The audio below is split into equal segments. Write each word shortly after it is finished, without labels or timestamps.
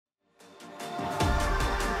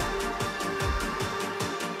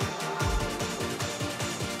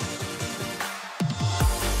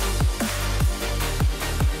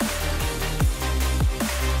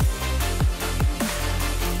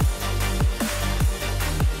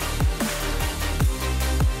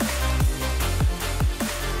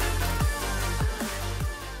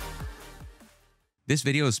This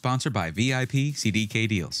video is sponsored by VIP CDK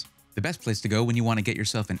Deals, the best place to go when you want to get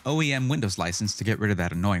yourself an OEM Windows license to get rid of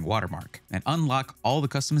that annoying watermark and unlock all the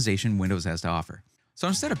customization Windows has to offer. So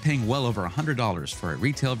instead of paying well over $100 for a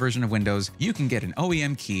retail version of Windows, you can get an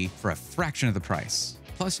OEM key for a fraction of the price.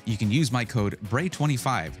 Plus, you can use my code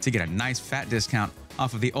BRAY25 to get a nice fat discount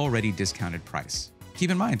off of the already discounted price. Keep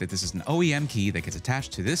in mind that this is an OEM key that gets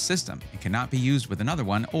attached to this system and cannot be used with another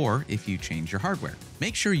one or if you change your hardware.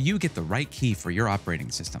 Make sure you get the right key for your operating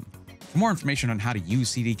system. For more information on how to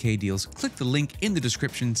use CDK Deals, click the link in the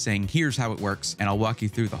description saying here's how it works, and I'll walk you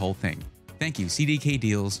through the whole thing. Thank you, CDK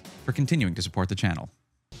Deals, for continuing to support the channel.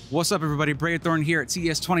 What's up, everybody? Bray Thorne here at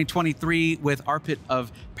CES 2023 with Arpit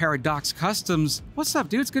of Paradox Customs. What's up,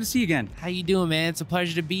 dude? It's good to see you again. How you doing, man? It's a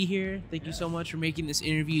pleasure to be here. Thank you so much for making this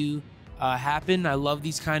interview happen. I love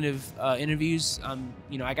these kind of interviews.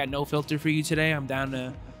 I got no filter for you today. I'm down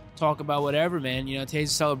to talk about whatever, man.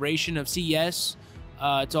 Today's a celebration of CES.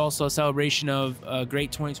 It's also a celebration of a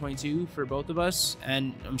great 2022 for both of us,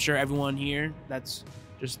 and I'm sure everyone here that's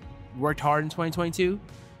just worked hard in 2022.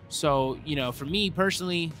 So, for me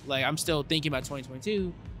personally, like, I'm still thinking about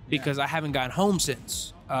 2022 because I haven't gotten home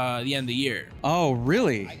since the end of the year. Oh,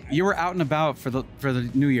 really? You were out and about for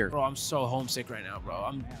the new year. Bro, I'm so homesick right now,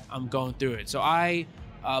 bro. I'm going through it. So I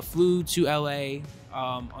flew to LA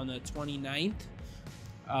on the 29th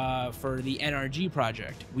for the NRG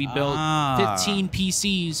project. We built 15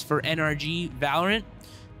 PCs for NRG Valorant.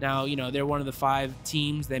 Now, they're one of the 5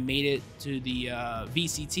 teams that made it to the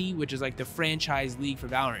VCT, which is like the franchise league for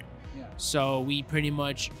Valorant. Yeah. So we pretty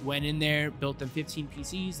much went in there, built them 15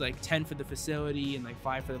 PCs, like 10 for the facility and like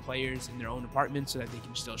 5 for the players in their own apartments so that they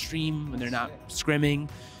can still stream when they're not scrimming.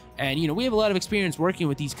 And, we have a lot of experience working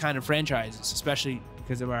with these kind of franchises, especially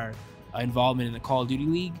because of our involvement in the Call of Duty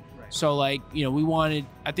League. Right. So, like,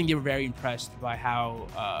 I think they were very impressed by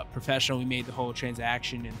how professional we made the whole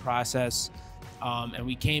transaction and process. And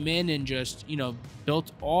we came in and just,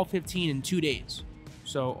 built all 15 in 2 days.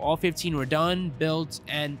 So all 15 were done, built,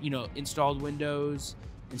 and, installed Windows,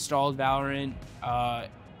 installed Valorant,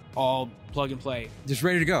 all plug and play. Just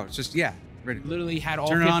ready to go. It's just, yeah, ready. Literally had all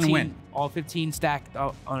Turn 15, it on and win. All 15 stacked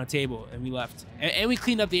up on a table, and we left. And we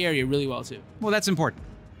cleaned up the area really well, too. Well, that's important.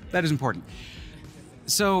 That is important.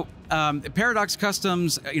 So Paradox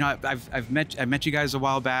Customs, I've met you guys a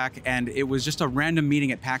while back, and it was just a random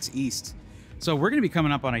meeting at PAX East. So we're going to be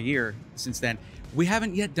coming up on a year since then. We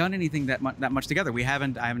haven't yet done anything that much together. I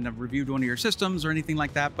haven't reviewed one of your systems or anything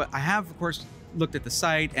like that, but I have, of course, looked at the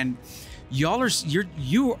site, and you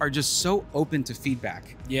are just so open to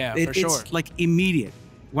feedback. Yeah, for sure. It's like immediate.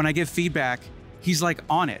 When I give feedback, he's like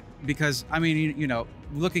on it, because I mean,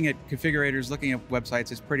 looking at configurators, looking at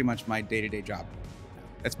websites is pretty much my day-to-day job.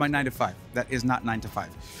 That's my 9 to 5. That is not 9 to 5.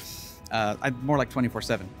 I'm more like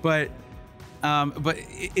 24/7. But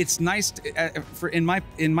it's nice in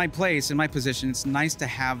my place, in my position, it's nice to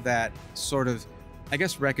have that sort of, I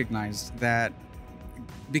guess, recognized, that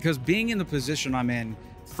because being in the position I'm in,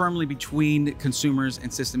 firmly between consumers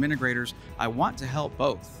and system integrators, I want to help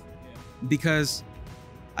both. Because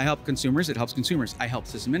I help consumers, it helps consumers. I help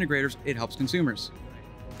system integrators, it helps consumers.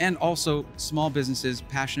 And also small businesses,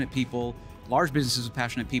 passionate people, large businesses with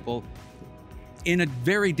passionate people in a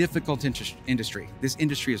very difficult industry. This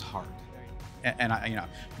industry is hard. And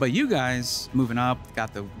but you guys moving up,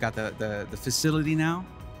 got the facility now.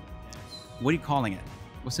 What are you calling it?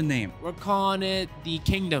 What's the name? We're calling it the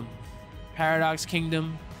Kingdom, Paradox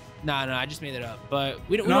Kingdom. No, I just made it up. But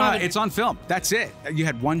we don't. It's on film. That's it. You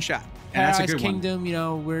had one shot. And Paradox that's a good Kingdom.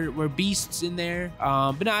 one. We're beasts in there.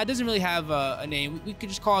 But no, it doesn't really have a name. We could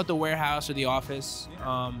just call it the warehouse or the office.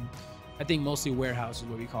 I think mostly warehouse is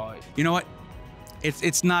what we call it. You know what?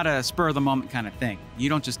 It's not a spur of the moment kind of thing. You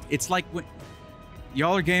don't just. It's like when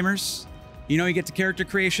y'all are gamers. You get to character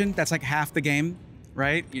creation. That's like half the game,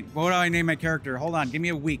 right? What do I name my character? Hold on, give me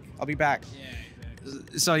a week. I'll be back. Yeah,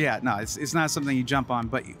 exactly. So yeah, no, it's not something you jump on.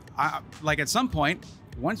 But like at some point,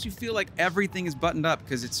 once you feel like everything is buttoned up,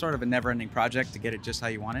 because it's sort of a never-ending project to get it just how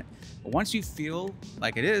you want it. But once you feel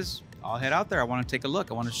like it is, I'll head out there. I want to take a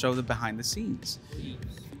look. I want to show the behind the scenes.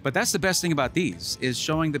 But that's the best thing about these, is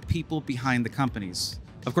showing the people behind the companies.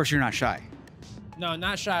 Of course, you're not shy. No,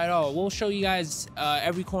 not shy at all. We'll show you guys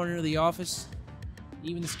every corner of the office,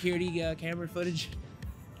 even the security camera footage.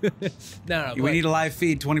 No. We need a live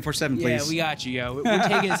feed 24/7, please. Yeah, we got you. We're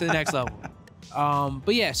taking it to the next level.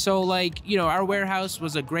 But yeah, so our warehouse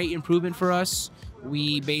was a great improvement for us.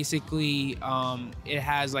 We basically, it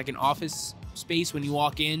has like an office space when you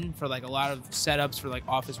walk in for like a lot of setups for like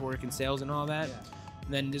office work and sales and all that. Yeah.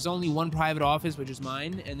 And then there's only one private office, which is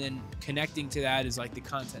mine, and then connecting to that is like the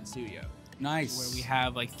content studio. Nice. Where we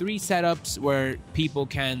have like 3 setups where people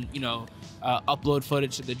can, upload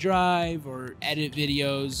footage to the drive or edit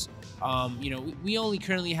videos. We only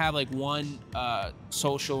currently have like 1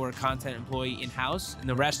 social or content employee in-house, and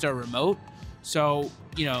the rest are remote. So,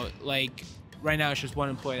 like right now it's just 1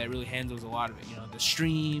 employee that really handles a lot of it. The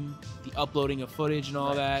stream, the uploading of footage and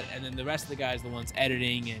all that, and then the rest of the guys, the ones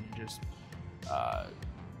editing and just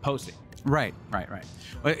posting. Right.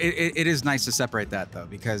 Well, it is nice to separate that though,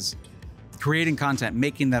 because creating content,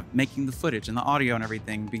 making the footage and the audio and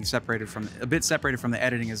everything being separated from the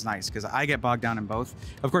editing is nice, because I get bogged down in both.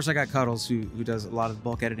 Of course, I got Cuddles who does a lot of the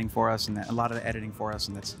bulk editing for us and a lot of the editing for us,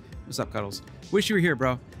 and that's what's up, Cuddles. Wish you were here,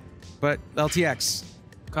 bro. But LTX.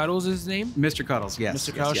 Cuddles is his name? Mr. Cuddles, yes.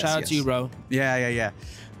 Mr. Cuddles, shout out to you, bro. Yeah.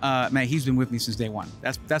 Man, he's been with me since day 1.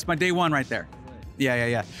 That's my day 1 right there.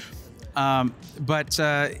 Yeah. But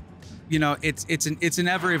it's an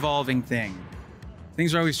ever evolving thing.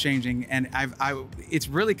 Things are always changing, and it's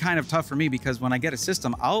really kind of tough for me, because when I get a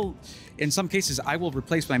system, in some cases I will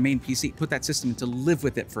replace my main PC, put that system in to live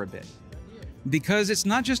with it for a bit, because it's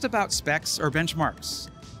not just about specs or benchmarks.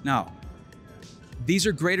 No, these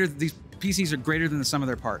PCs are greater than the sum of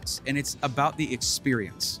their parts, and it's about the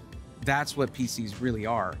experience. That's what PCs really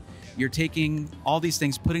are. You're taking all these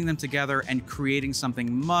things, putting them together, and creating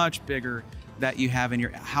something much bigger that you have in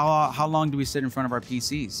your. How long do we sit in front of our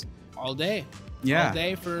PCs? All day. Yeah. All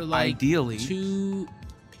day for like ideally 2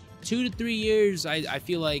 to 3 years. I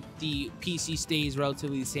feel like the PC stays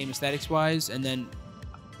relatively the same aesthetics wise, and then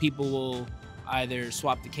people will either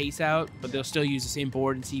swap the case out, but they'll still use the same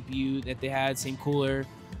board and CPU that they had, same cooler,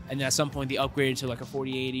 and then at some point they upgraded to like a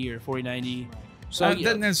 4080 or 4090. So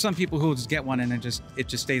then there's some people who will just get one and it just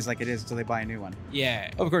stays like it is until they buy a new one. Yeah.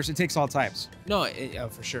 Of course, it takes all types. No,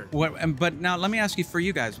 for sure. But now let me ask you, for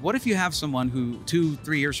you guys, what if you have someone who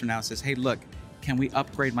 2-3 years from now says, "Hey, look, can we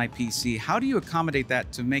upgrade my PC?" How do you accommodate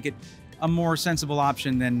that to make it a more sensible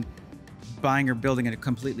option than buying or building a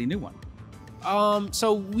completely new one?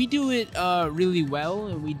 So we do it really well,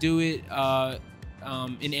 and we do it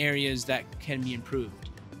in areas that can be improved.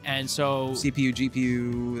 And so CPU,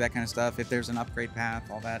 GPU, that kind of stuff, if there's an upgrade path,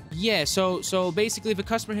 all that. Yeah, so basically if a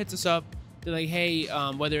customer hits us up, they're like, hey,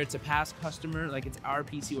 whether it's a past customer, like it's our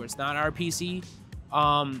PC or it's not our PC,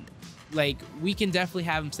 like we can definitely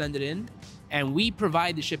have them send it in, and we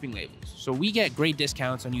provide the shipping labels. So we get great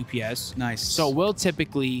discounts on UPS. Nice. So we'll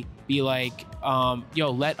typically be like,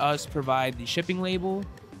 let us provide the shipping label,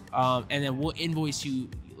 and then we'll invoice you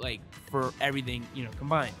like for everything,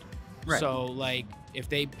 combined. Right. So like if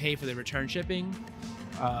they pay for the return shipping,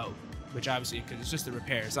 which obviously, because it's just a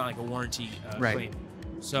repair, it's not like a warranty claim.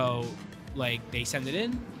 So like they send it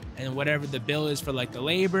in, and whatever the bill is for like the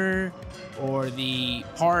labor or the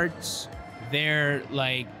parts, they're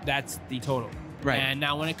like, that's the total. Right. And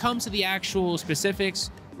now when it comes to the actual specifics,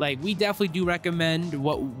 like we definitely do recommend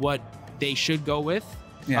what they should go with.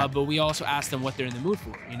 Yeah. But we also ask them what they're in the mood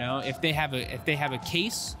for. If they have a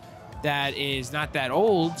case that is not that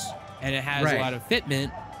old and it has a lot of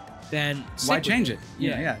fitment, then why change it?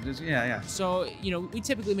 Yeah. So we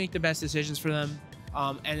typically make the best decisions for them,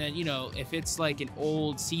 and then if it's like an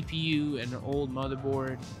old CPU and an old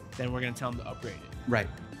motherboard, then we're gonna tell them to upgrade it. Right.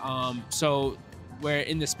 So where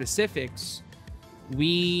in the specifics,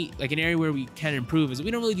 we like an area where we can improve is we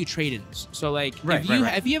don't really do trade-ins. So like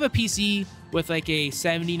if you have a PC with like a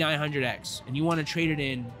 7900X and you want to trade it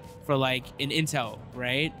in for like an Intel,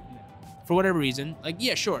 right? For whatever reason, like,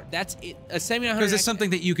 yeah, sure, that's it. A 7900X. Because it's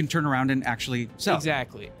something that you can turn around and actually sell.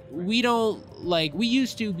 Exactly. We don't like, we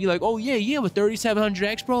used to be like, oh yeah, with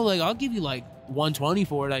 3700X, bro, like I'll give you like 120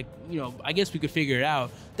 for it. Like, I guess we could figure it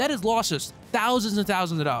out. That has lost us thousands and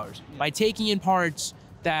thousands of dollars by taking in parts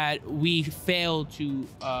that we failed to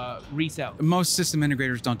resell. Most system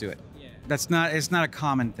integrators don't do it. It's not a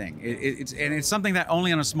common thing. It's something that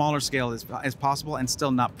only on a smaller scale is possible and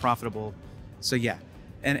still not profitable. So yeah.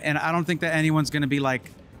 And I don't think that anyone's going to be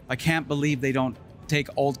like, I can't believe they don't take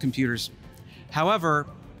old computers. However,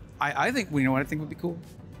 I think, what I think would be cool?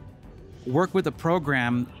 Work with a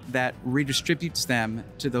program that redistributes them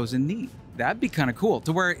to those in need. That'd be kind of cool,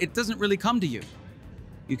 to where it doesn't really come to you.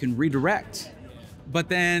 You can redirect, but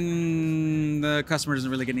then the customer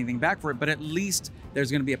doesn't really get anything back for it, but at least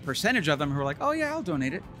there's going to be a percentage of them who are like, oh yeah, I'll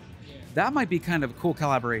donate it. That might be kind of a cool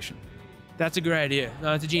collaboration. That's a great idea.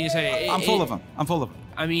 No, it's a genius idea. I'm full of them.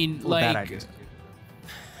 I mean, bad ideas.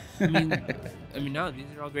 I mean, no, these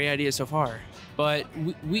are all great ideas so far. But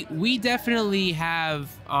we definitely have,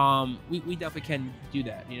 we definitely can do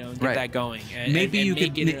that, get that going. And, maybe you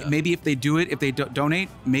could, maybe if they do it, if they donate,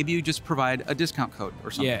 maybe you just provide a discount code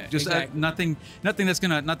or something. Yeah, just exactly. nothing that's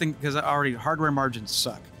gonna, because already hardware margins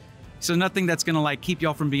suck. So nothing that's gonna like keep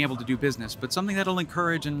y'all from being able to do business, but something that'll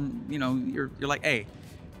encourage, and you know, you're like, hey,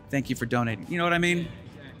 thank you for donating. You know what I mean?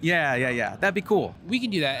 Yeah. That'd be cool. We can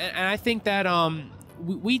do that, and I think that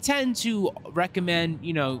we tend to recommend,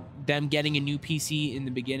 you know, them getting a new PC in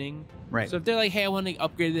the beginning. Right. So if they're like, hey, I want to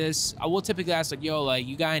upgrade this, I will typically ask like, yo, like,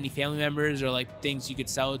 you got any family members or like things you could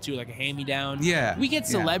sell it to, like a hand-me-down? Yeah. We get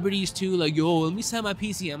celebrities too, like, yo, let me sell my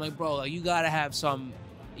PC. I'm like, bro, like, you gotta have some,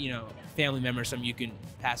 you know, family member, some you can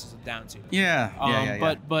pass this down to.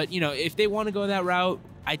 Yeah. But you know, if they want to go that route,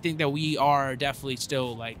 I think that we are definitely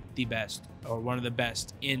still like the best or one of the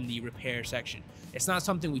best in the repair section. It's not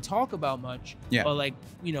something we talk about much, but like,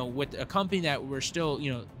 you know, with a company that we're still,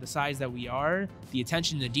 you know, the size that we are, the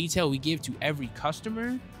attention to detail we give to every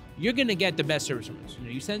customer, you're gonna get the best service from us. You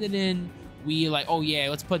know, you send it in, we like, oh yeah,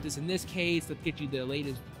 let's put this in this case, let's get you the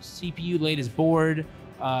latest CPU, latest board.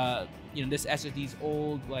 You know, this SSD's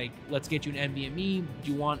old, like, let's get you an NVMe.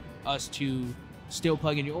 Do you want us to still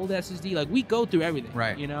plug in your old SSD? Like, we go through everything,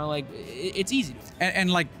 right? You know, like, it's easy.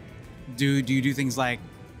 And like, do you do things like,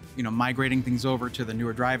 you know, migrating things over to the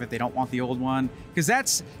newer drive if they don't want the old one? Because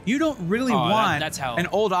that's, you don't really want an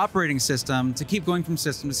old operating system to keep going from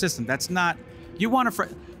system to system. That's not, you want to,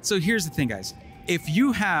 so here's the thing, guys. If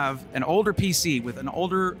you have an older PC with an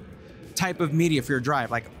older type of media for your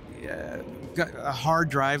drive, like a hard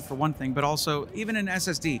drive for one thing, but also even an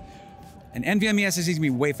SSD, an NVMe SSD is gonna be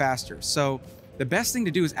way faster. So the best thing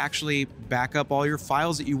to do is actually back up all your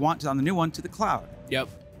files that you want on the new one to the cloud. Yep.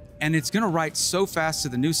 And it's gonna write so fast to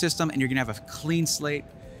the new system, and you're gonna have a clean slate.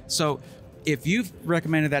 So if you've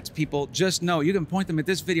recommended that to people, just know you can point them at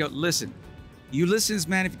this video. Listen, you listen to this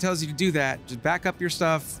man if he tells you to do that. Just back up your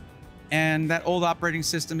stuff, and that old operating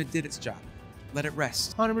system, it did its job. Let it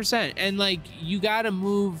rest. 100%. And like, you gotta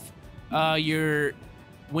move your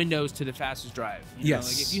Windows to the fastest drive. You know?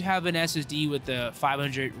 Like if you have an SSD with the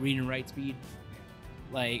 500 read and write speed,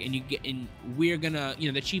 like, and you get, and we're gonna,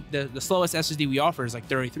 you know, the slowest SSD we offer is like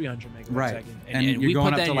 3,300 megabytes per second. And you're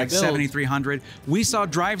going up to like 7,300. We saw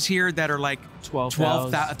drives here that are like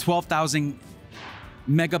 12,000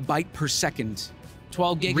 megabyte per second.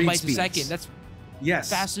 12 gigabytes a second. That's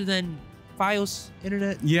faster than Fios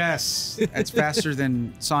internet. Yes, it's faster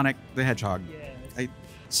than Sonic the Hedgehog. Yeah.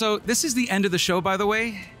 So this is the end of the show, by the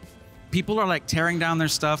way. People are like tearing down their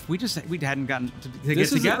stuff. We hadn't gotten to get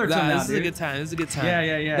together. This is a good time. This is a good time.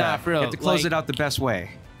 Yeah. Nah, for real. You have to close it out the best way.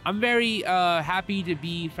 I'm very happy to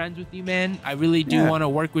be friends with you, man. I really do want to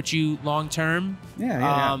work with you long term.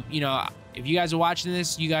 Yeah. You know, if you guys are watching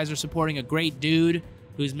this, you guys are supporting a great dude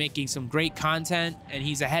who's making some great content, and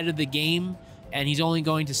he's ahead of the game, and he's only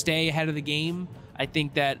going to stay ahead of the game. I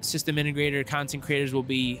think that system integrator content creators will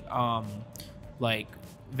be like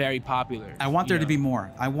very popular. I want there to be more.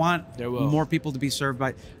 I want more people to be served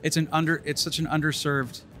by. It's such an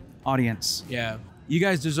underserved audience. Yeah. You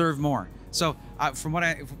guys deserve more. So from what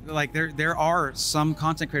I like, there are some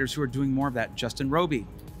content creators who are doing more of that. Justin Roby.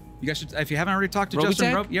 You guys should, if you haven't already talked to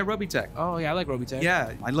Justin Roby. Yeah, Robitech. Oh yeah, I like Robitech.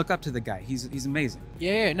 Yeah, I look up to the guy. He's amazing.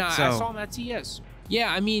 Yeah. No, I saw him at CES.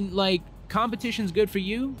 Yeah, I mean, like, competition's good for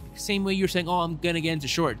you. Same way you're saying, oh, I'm gonna get into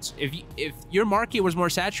shorts. If your market was more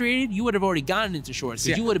saturated, you would have already gotten into shorts,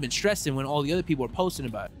 because you would have been stressing when all the other people were posting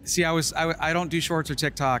about it. See, I don't do shorts or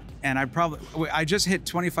TikTok, and I just hit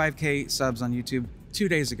 25K subs on YouTube 2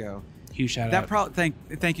 days ago. Huge shout out.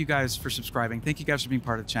 Thank you guys for subscribing. Thank you guys for being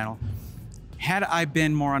part of the channel. Had I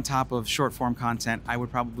been more on top of short form content, I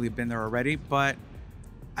would probably have been there already, but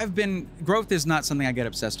growth is not something I get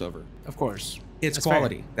obsessed over. Of course. It's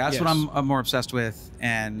quality. That's what I'm more obsessed with,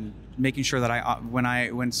 and making sure that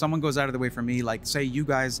when someone goes out of the way for me, like say you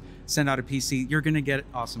guys send out a PC, you're gonna get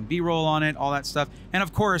awesome B-roll on it, all that stuff, and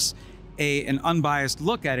of course an unbiased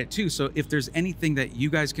look at it too. So if there's anything that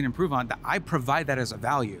you guys can improve on, I provide that as a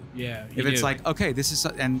value. Yeah. If it's like, okay, this is,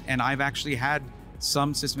 and I've actually had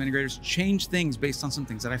some system integrators change things based on some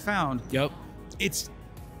things that I found. Yep.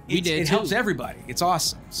 It helps everybody. It's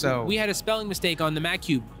awesome. So we had a spelling mistake on the Mac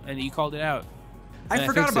Cube, and you called it out. I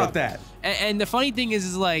forgot about that. And the funny thing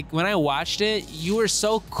is like, when I watched it, you were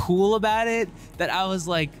so cool about it that I was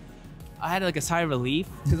like, I had like a sigh of relief,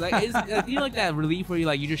 because like, you know, like that relief where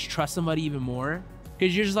you just trust somebody even more,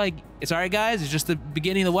 because you're just like, it's all right, guys. It's just the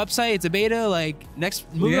beginning of the website. It's a beta. Like,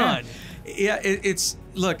 moving on. Yeah, it's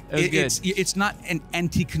not an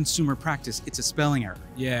anti-consumer practice. It's a spelling error.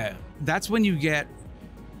 Yeah, that's when you get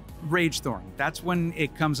rage thorn. That's when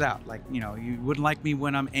it comes out. Like, you know, you wouldn't like me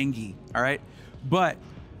when I'm angry. All right. But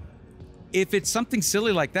if it's something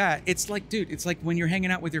silly like that, it's like, dude, it's like when you're hanging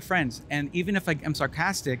out with your friends, and even if I'm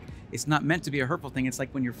sarcastic, it's not meant to be a hurtful thing. It's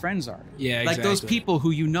like when your friends are. Yeah, like those people who,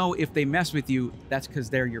 you know, if they mess with you, that's because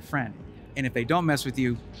they're your friend, and if they don't mess with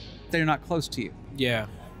you, they're not close to you. Yeah.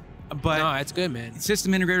 But No, it's good, man.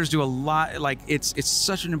 system integrators do a lot. Like it's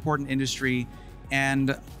such an important industry,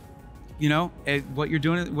 and you know what you're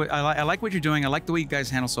doing. I like what you're doing. I like the way you guys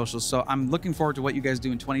handle socials. So I'm looking forward to what you guys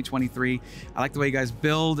do in 2023. I like the way you guys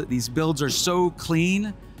build. These builds are so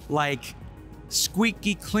clean, like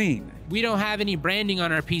squeaky clean. We don't have any branding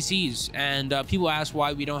on our PCs, and people ask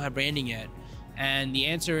why we don't have branding yet, and the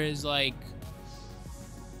answer is like,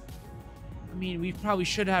 I mean, we probably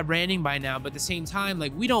should have branding by now, but at the same time,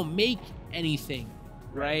 like, we don't make anything,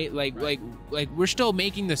 right? Like we're still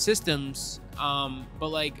making the systems, but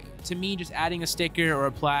like, to me, just adding a sticker or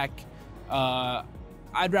a plaque,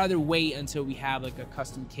 I'd rather wait until we have like a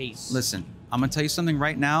custom case. Listen, I'm gonna tell you something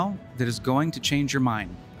right now that is going to change your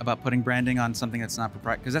mind about putting branding on something that's not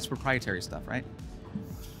proprietary, because that's proprietary stuff, right?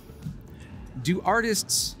 Do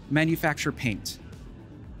artists manufacture paint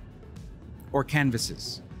or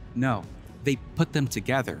canvases? No. They put them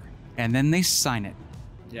together and then they sign it.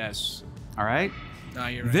 Yes. All right? No,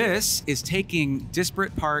 you're right. This is taking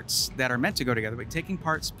disparate parts that are meant to go together, but taking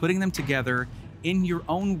parts, putting them together in your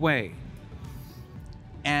own way.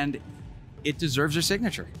 And it deserves your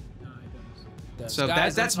signature. No, it does. So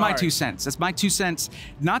Guys, that's my hard. 2 cents. That's my 2 cents.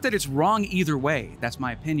 Not that it's wrong either way. That's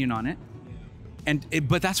my opinion on it.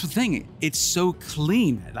 But that's the thing. It's so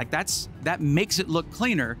clean. Like that makes it look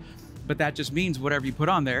cleaner. But that just means whatever you put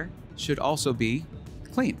on there should also be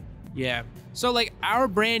clean. Yeah. So like our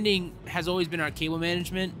branding has always been our cable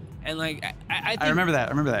management, and like I think, I remember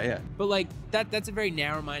that. Yeah. But like that's a very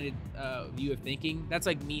narrow-minded view of thinking. That's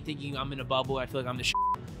like me thinking I'm in a bubble. I feel like I'm the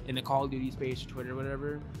in the Call of Duty space or Twitter,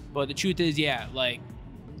 whatever. But the truth is, yeah, like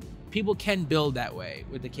people can build that way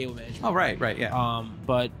with the cable management. Oh, right, yeah.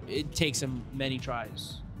 But it takes them many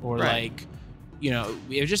tries, or Right. like, you know,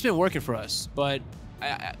 it's just been working for us. But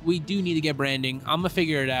we do need to get branding. I'm gonna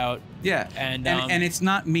figure it out. Yeah, And it's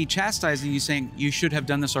not me chastising you saying you should have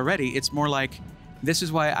done this already. It's more like, this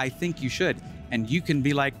is why I think you should, and you can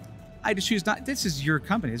be like, I just choose not. This is your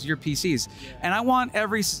company. This is your PCs, and I want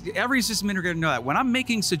every system integrator to know that when I'm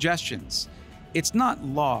making suggestions, it's not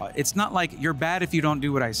law. It's not like you're bad if you don't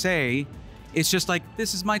do what I say. It's just like,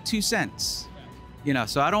 this is my 2 cents. You know,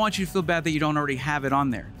 so I don't want you to feel bad that you don't already have it on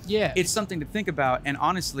there. Yeah. It's something to think about, and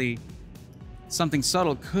honestly, something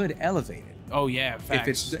subtle could elevate it. Oh yeah,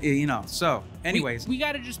 facts. If it's, you know, so anyways. we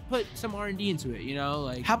got to just put some R&D into it, you know,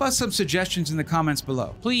 like. How about some suggestions in the comments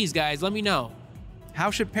below? Please, guys, let me know. How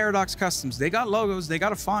should Paradox Customs, they got logos, they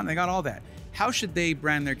got a font, they got all that. How should they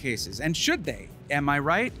brand their cases? And should they? Am I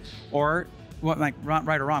right? Or what, like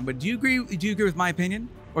right or wrong? But do you agree with my opinion?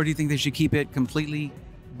 Or do you think they should keep it completely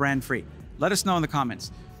brand free? Let us know in the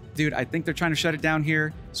comments. Dude, I think they're trying to shut it down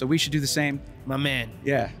here, so we should do the same. My man.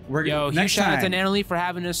 Yeah, we're Yo, next huge shout out to time. Nanoleaf for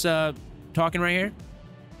having us talking right here.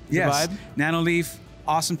 It's a Yes, vibe. Nanoleaf,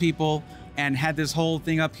 awesome people, and had this whole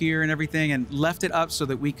thing up here and everything, and left it up so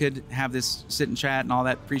that we could have this sit and chat and all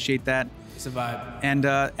that. Appreciate that. It's a vibe.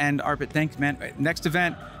 And Arpit, thanks, man. Next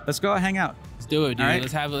event, let's go hang out. Let's do it, dude. All right.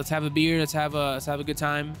 Let's have a beer. Let's have a good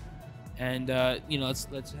time, and you know,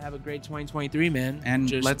 let's have a great 2023, man. And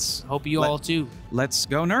just let's- hope you all too. Let's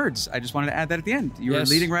go, nerds. I just wanted to add that at the end. You were Yes.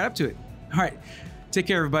 leading right up to it. All right, take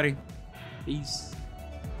care, everybody. Peace.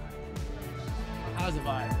 How's the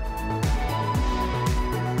vibe?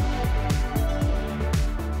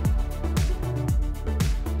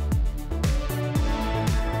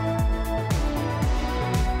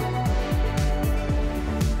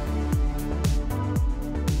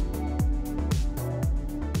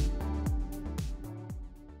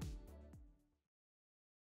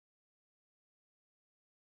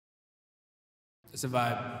 It's a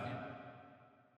vibe.